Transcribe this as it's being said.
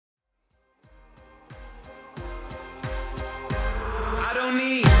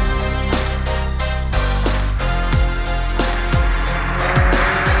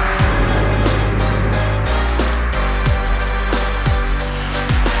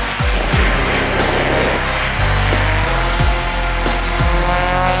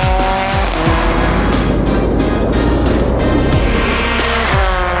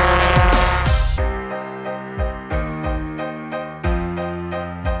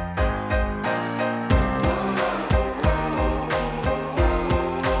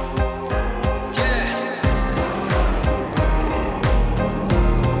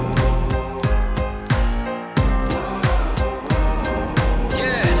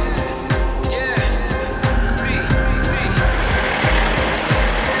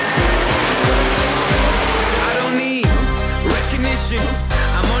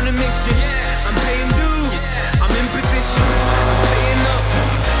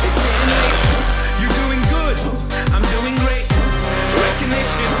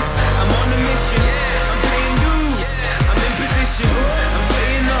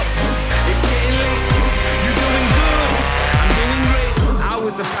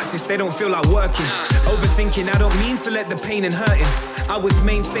practice, they don't feel like working. Overthinking, I don't mean to let the pain and hurting. I was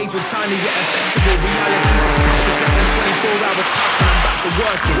main stage with Tiny at a festival. Realities of practice, less than 24 hours passing, I'm back to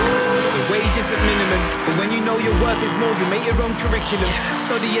working. The wage isn't minimum, but when you know your worth is more, you make your own curriculum.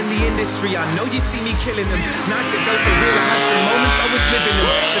 Study in the industry, I know you see me killing them. Nice, it felt so real, I had some moments I was living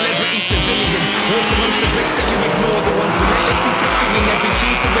them. Celebrity, civilian, walk amongst the breaks that you ignore. The ones relentlessly pursuing every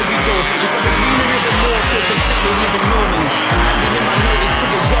key to every door. It's evergreen and evermore, feel content with living normally. I'm handing in my notice to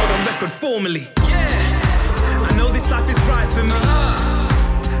the world on record formally. I know this life is right for me.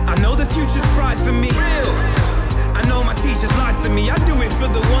 I know the future's bright for me. I know my teachers lied to me. I do it for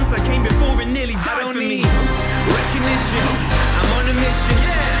the ones that came before and nearly died for me. Recognition, I'm on a mission.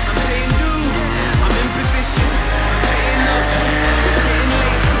 I'm paying dues, I'm in position. I'm staying up, it's getting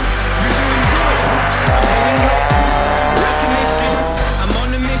late. You're doing good, I'm doing great. Recognition, I'm on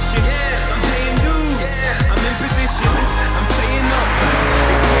a mission. I'm paying dues, I'm in position. I'm staying up,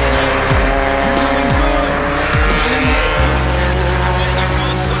 it's getting late. You're doing good, I'm doing great.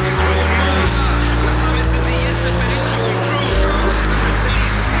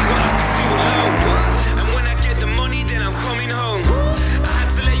 And when I get the money, then I'm coming home. I had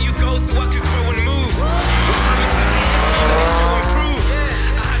to let you go so I could grow and move. But time is of the essence, let it show and prove.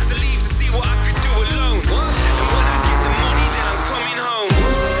 I had to leave to see what I could do alone. And when I get the money, then I'm coming home.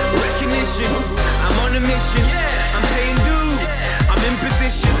 Recognition, I'm on a mission. I'm paying dues, I'm in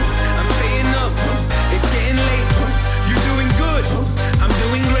position. I'm staying up, it's getting late. You're doing good, I'm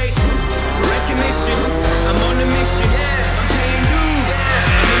doing great. Recognition, I'm on a mission. I'm paying dues,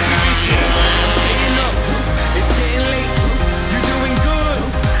 I'm in position. I'm staying up, it's getting late. You're doing good,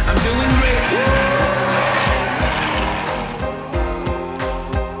 I'm doing great.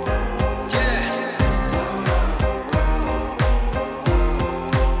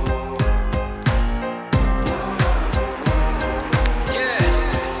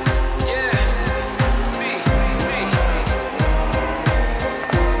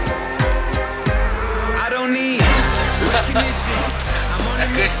 I don't need recognition. I'm on a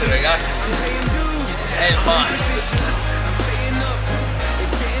mission. Questo ragazzi è il must. I'm staying up,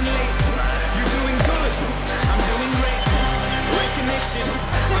 it's getting late. You're doing good, I'm doing great. Recognition,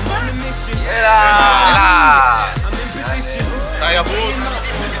 I'm on a mission. I'm in position. Dai a busca.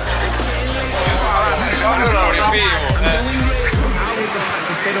 Lavori in vivo. Hours of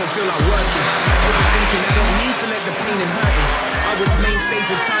practice, they don't feel like working. Overthinking, I don't mean to let the pain and hurting. I was main stage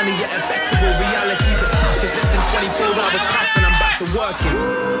with Tiny at a festival. Realities of practice, less than 24 hours passing, I'm back to working.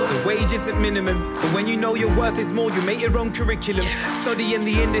 The wage isn't minimum, but when you know your worth is more, you make your own curriculum. Study in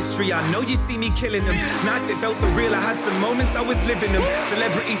the industry, I know you see me killing them. Nice, it felt so real, I had some moments I was living them.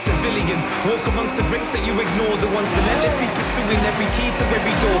 Celebrity, civilian, walk amongst the breaks that you ignore. The ones relentlessly pursuing every key to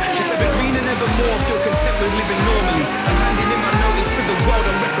every door. It's evergreen and evermore, feel content with living normally. I'm handing in my notice to the